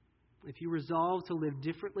 If you resolve to live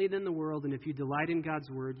differently than the world, and if you delight in God's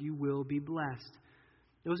Word, you will be blessed.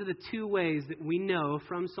 Those are the two ways that we know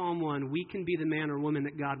from Psalm 1 we can be the man or woman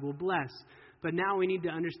that God will bless. But now we need to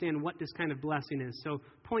understand what this kind of blessing is. So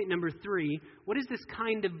point number 3, what is this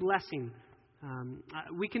kind of blessing?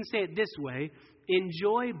 We can say it this way: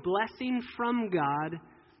 enjoy blessing from God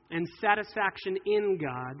and satisfaction in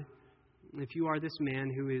God if you are this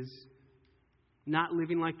man who is not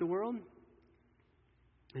living like the world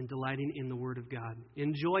and delighting in the Word of God.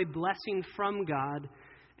 Enjoy blessing from God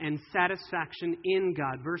and satisfaction in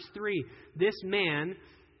God. Verse 3, this man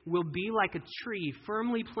will be like a tree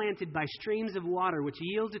firmly planted by streams of water, which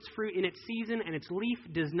yields its fruit in its season, and its leaf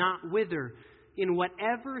does not wither. In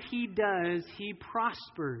whatever he does, he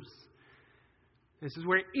prospers. This is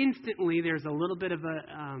where instantly there's a little bit of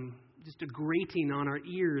just a grating on our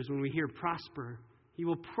ears when we hear prosper. He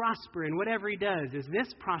will prosper in whatever he does. Is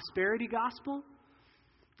this prosperity gospel?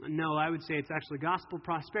 No, I would say it's actually gospel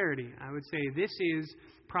prosperity. I would say this is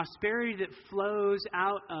prosperity that flows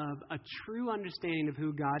out of a true understanding of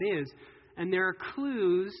who God is. And there are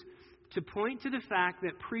clues to point to the fact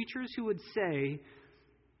that preachers who would say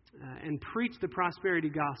and preach the prosperity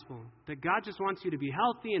gospel, that God just wants you to be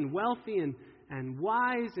healthy and wealthy and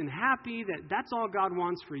wise and happy, that's all God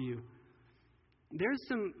wants for you. There's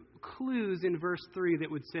some clues in verse 3 that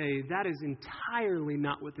would say that is entirely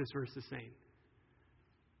not what this verse is saying.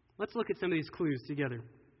 Let's look at some of these clues together.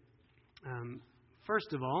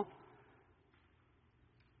 First of all,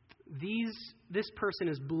 this person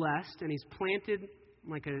is blessed, and he's planted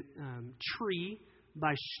like a tree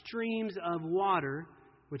by streams of water,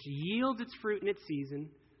 which yields its fruit in its season,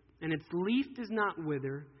 and its leaf does not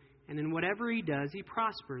wither, and in whatever he does, he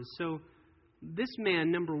prospers. So this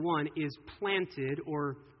man, number one, is planted,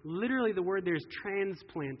 or literally the word there is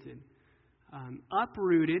transplanted,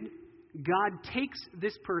 uprooted. God takes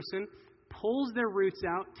this person, pulls their roots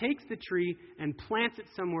out, takes the tree, and plants it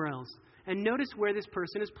somewhere else. And notice where this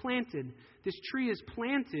person is planted. This tree is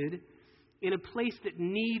planted in a place that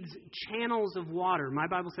needs channels of water. My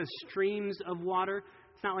Bible says streams of water.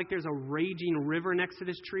 It's not like there's a raging river next to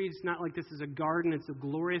this tree. It's not like this is a garden. It's a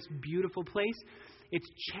glorious, beautiful place. It's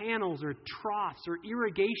channels or troughs or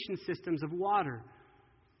irrigation systems of water.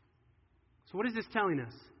 So what is this telling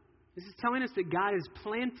us? This is telling us that God is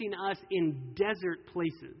planting us in desert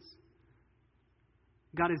places.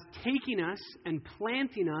 God is taking us and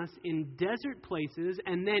planting us in desert places,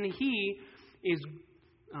 and then He is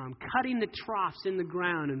cutting the troughs in the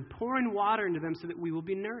ground and pouring water into them so that we will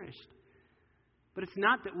be nourished. But it's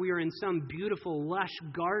not that we are in some beautiful, lush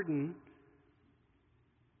garden.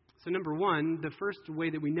 So number one, the first way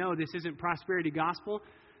that we know this isn't prosperity gospel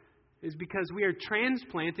is because we are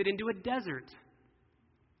transplanted into a desert.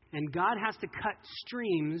 And God has to cut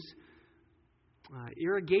streams,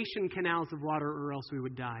 irrigation canals of water, or else we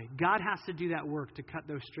would die. God has to do that work to cut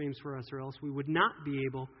those streams for us, or else we would not be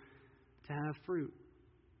able to have fruit.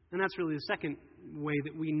 And that's really the second way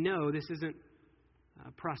that we know this isn't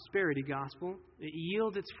a prosperity gospel. It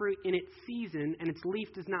yields its fruit in its season, and its leaf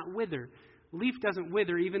does not wither. Leaf doesn't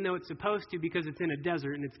wither even though it's supposed to, because it's in a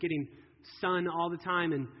desert and it's getting sun all the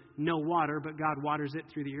time and no water, but God waters it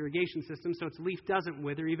through the irrigation system, so its leaf doesn't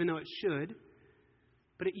wither even though it should.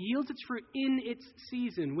 But it yields its fruit in its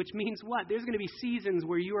season, which means what? There's going to be seasons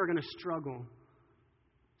where you are going to struggle.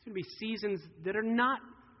 There's going to be seasons that are not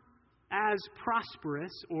as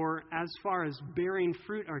prosperous or as far as bearing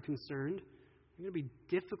fruit are concerned. They're going to be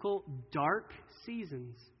difficult, dark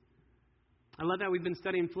seasons. I love that we've been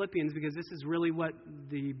studying Philippians, because this is really what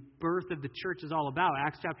the birth of the church is all about.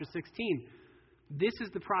 Acts chapter 16. This is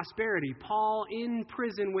the prosperity. Paul in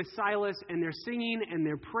prison with Silas, and they're singing and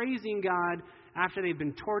they're praising God after they've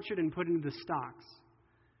been tortured and put into the stocks.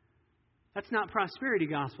 That's not prosperity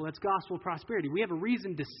gospel. That's gospel prosperity. We have a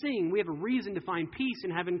reason to sing. We have a reason to find peace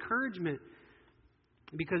and have encouragement.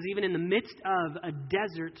 Because even in the midst of a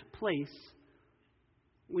desert place,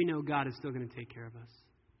 we know God is still going to take care of us.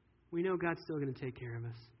 We know God's still going to take care of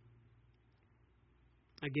us.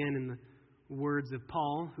 Again, in the words of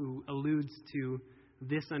Paul, who alludes to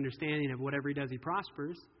this understanding of whatever he does, he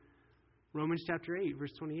prospers. Romans chapter 8,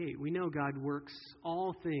 verse 28. We know God works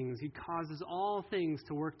all things. He causes all things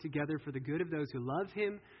to work together for the good of those who love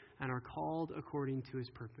Him and are called according to His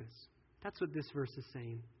purpose. That's what this verse is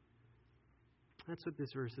saying. That's what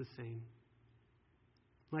this verse is saying.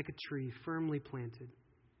 Like a tree firmly planted,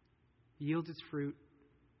 yields its fruit,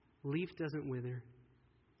 leaf doesn't wither,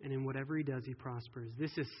 and in whatever he does, he prospers.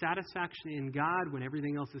 This is satisfaction in God when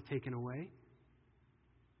everything else is taken away.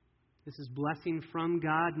 This is blessing from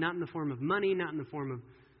God, not in the form of money, not in the form of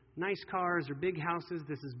nice cars or big houses.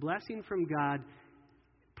 This is blessing from God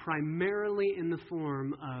primarily in the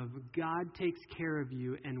form of God takes care of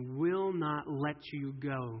you and will not let you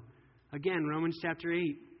go. Again, Romans chapter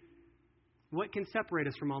 8. What can separate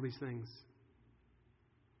us from all these things?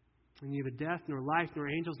 Neither death, nor life, nor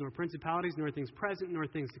angels, nor principalities, nor things present, nor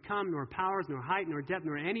things to come, nor powers, nor height, nor depth,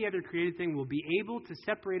 nor any other created thing will be able to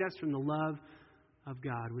separate us from the love of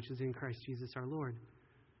God, which is in Christ Jesus our Lord.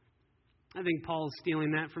 I think Paul's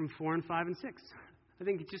stealing that from 4 and 5 and 6. I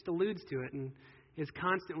think it just alludes to it and is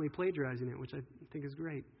constantly plagiarizing it, which I think is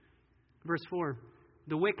great. Verse 4,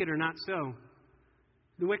 the wicked are not so.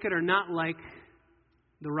 The wicked are not like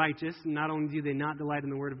the righteous. Not only do they not delight in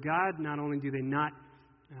the word of God, not only do they not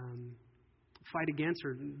fight against,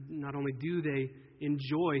 or not only do they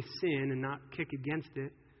enjoy sin and not kick against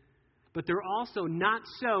it, but they're also not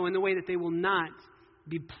so in the way that they will not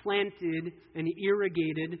be planted and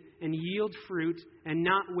irrigated and yield fruit and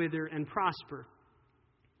not wither and prosper.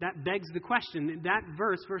 That begs the question. That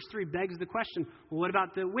verse 3, begs the question, well, what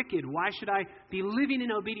about the wicked? Why should I be living in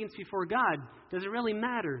obedience before God? Does it really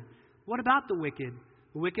matter? What about the wicked?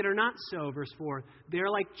 The wicked are not so, verse 4. They're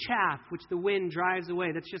like chaff, which the wind drives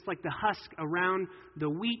away. That's just like the husk around the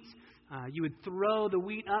wheat. You would throw the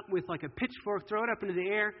wheat up with like a pitchfork, throw it up into the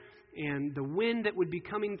air, and the wind that would be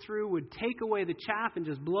coming through would take away the chaff and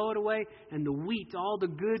just blow it away, and the wheat, all the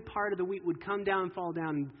good part of the wheat, would come down, fall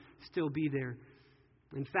down, and still be there.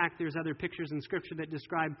 In fact, there's other pictures in Scripture that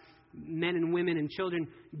describe men and women and children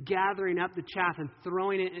gathering up the chaff and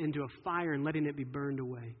throwing it into a fire and letting it be burned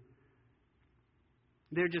away.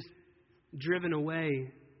 They're just driven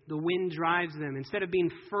away. The wind drives them. Instead of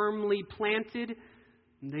being firmly planted,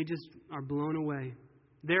 they just are blown away.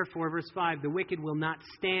 Therefore, verse 5, the wicked will not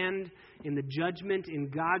stand in the judgment, in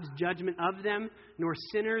God's judgment of them, nor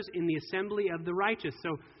sinners in the assembly of the righteous.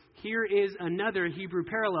 So here is another Hebrew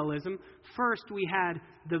parallelism. First, we had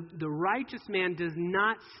the righteous man does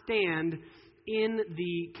not stand in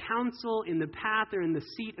the council, in the path, or in the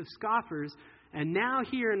seat of scoffers. And now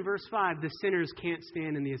here in verse 5, the sinners can't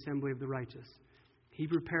stand in the assembly of the righteous.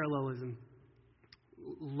 Hebrew parallelism.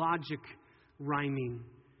 Logic rhyming.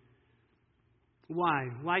 Why?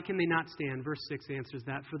 Why can they not stand? Verse 6 answers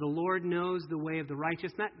that. For the Lord knows the way of the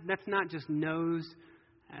righteous. That's not just knows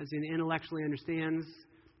as in intellectually understands.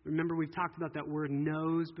 Remember, we've talked about that word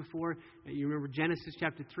knows before. You remember Genesis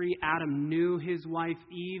chapter 3, Adam knew his wife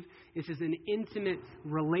Eve. This is an intimate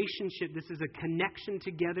relationship. This is a connection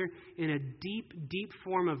together in a deep, deep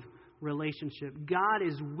form of relationship. God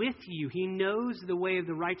is with you. He knows the way of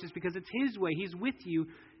the righteous because it's His way. He's with you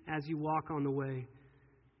as you walk on the way.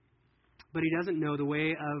 But He doesn't know the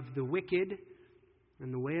way of the wicked,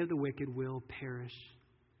 and the way of the wicked will perish.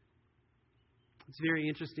 It's very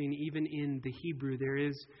interesting, even in the Hebrew,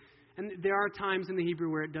 there are times in the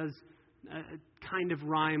Hebrew where it does kind of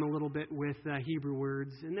rhyme a little bit with Hebrew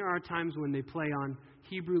words, and there are times when they play on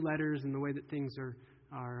Hebrew letters and the way that things are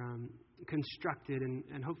constructed,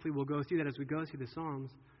 and hopefully we'll go through that as we go through the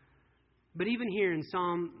Psalms. But even here in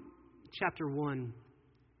Psalm chapter 1,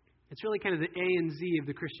 it's really kind of the A and Z of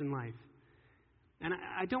the Christian life. And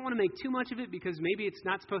I don't want to make too much of it because maybe it's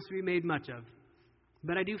not supposed to be made much of.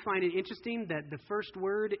 But I do find it interesting that the first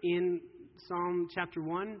word in Psalm chapter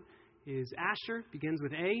 1 is Asher, begins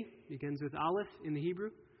with A, begins with Aleph in the Hebrew.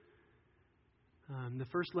 The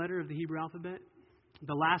first letter of the Hebrew alphabet.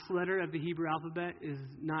 The last letter of the Hebrew alphabet is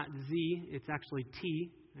not Z, it's actually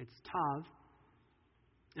T, it's Tav.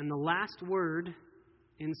 And the last word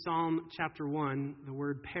in Psalm chapter 1, the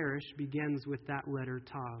word perish, begins with that letter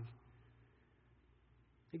Tav.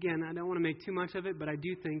 Again, I don't want to make too much of it, but I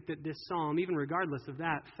do think that this psalm, even regardless of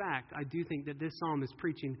that fact, I do think that this psalm is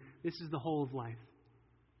preaching, this is the whole of life.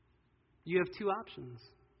 You have two options.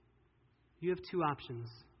 You have two options.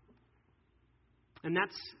 And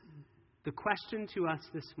that's the question to us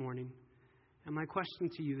this morning. And my question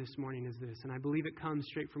to you this morning is this, and I believe it comes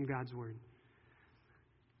straight from God's Word.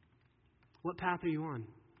 What path are you on?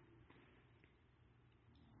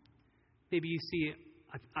 Maybe you see,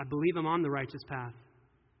 I believe I'm on the righteous path,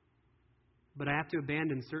 but I have to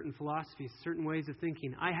abandon certain philosophies, certain ways of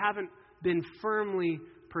thinking. I haven't been firmly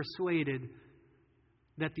persuaded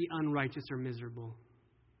that the unrighteous are miserable.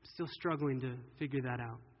 Still struggling to figure that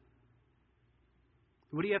out.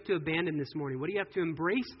 What do you have to abandon this morning? What do you have to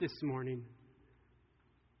embrace this morning?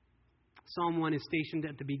 Psalm 1 is stationed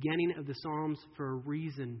at the beginning of the Psalms for a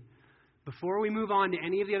reason. Before we move on to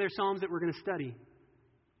any of the other Psalms that we're going to study,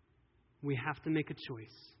 we have to make a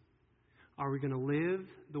choice. Are we going to live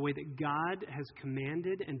the way that God has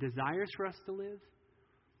commanded and desires for us to live?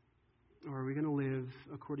 Or are we going to live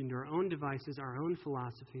according to our own devices, our own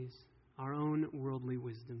philosophies, our own worldly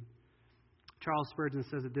wisdom? Charles Spurgeon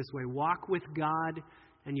says it this way: walk with God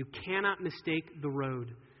and you cannot mistake the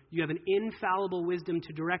road. You have an infallible wisdom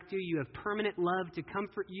to direct you. You have permanent love to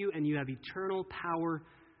comfort you, and you have eternal power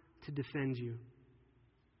to defend you.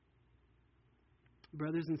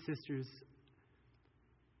 Brothers and sisters,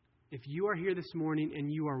 if you are here this morning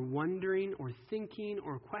and you are wondering or thinking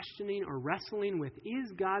or questioning or wrestling with,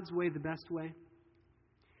 is God's way the best way?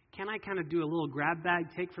 Can I kind of do a little grab bag,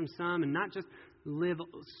 take from some, and not just live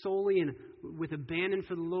solely and with abandon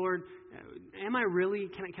for the Lord? Am I really,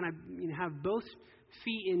 can I have both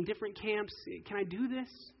feet in different camps? Can I do this?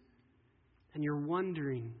 And you're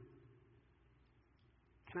wondering,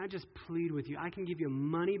 can I just plead with you? I can give you a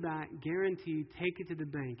money back guarantee, take it to the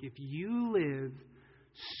bank. If you live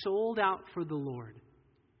sold out for the Lord,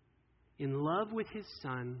 in love with His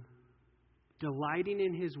Son, delighting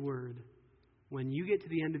in His Word, when you get to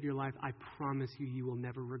the end of your life, I promise you, you will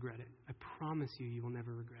never regret it. I promise you, you will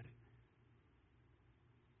never regret it.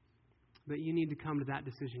 But you need to come to that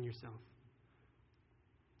decision yourself.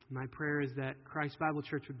 My prayer is that Christ Bible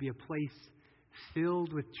Church would be a place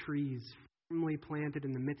filled with trees, firmly planted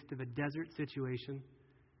in the midst of a desert situation.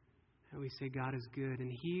 And we say, God is good,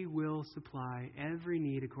 and He will supply every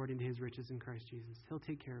need according to His riches in Christ Jesus. He'll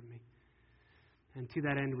take care of me. And to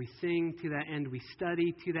that end we sing, to that end we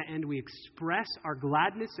study, to that end we express our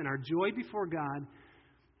gladness and our joy before God.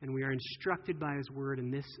 And we are instructed by His Word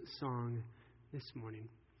in this song this morning.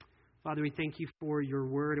 Father, we thank You for Your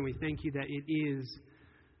Word, and we thank You that it is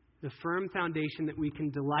the firm foundation that we can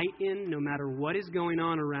delight in no matter what is going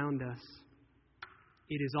on around us.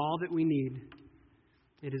 It is all that we need.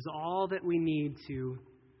 It is all that we need to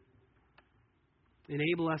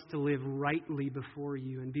enable us to live rightly before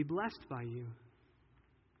You and be blessed by You.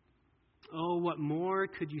 Oh, what more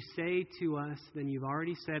could You say to us than You've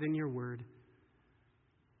already said in Your Word?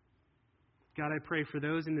 God, I pray for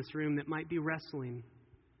those in this room that might be wrestling,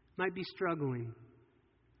 might be struggling.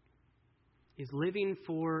 Is living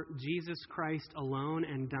for Jesus Christ alone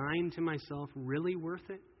and dying to myself really worth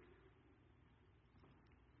it?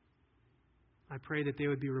 I pray that they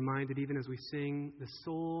would be reminded, even as we sing, the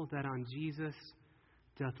soul that on Jesus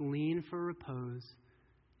doth lean for repose,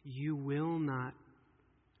 You will not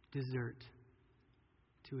desert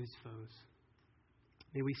to His foes.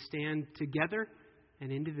 May we stand together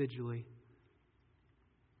and individually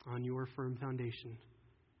on Your firm foundation.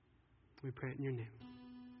 We pray it in Your name.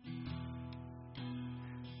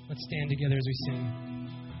 Let's stand together as we sing.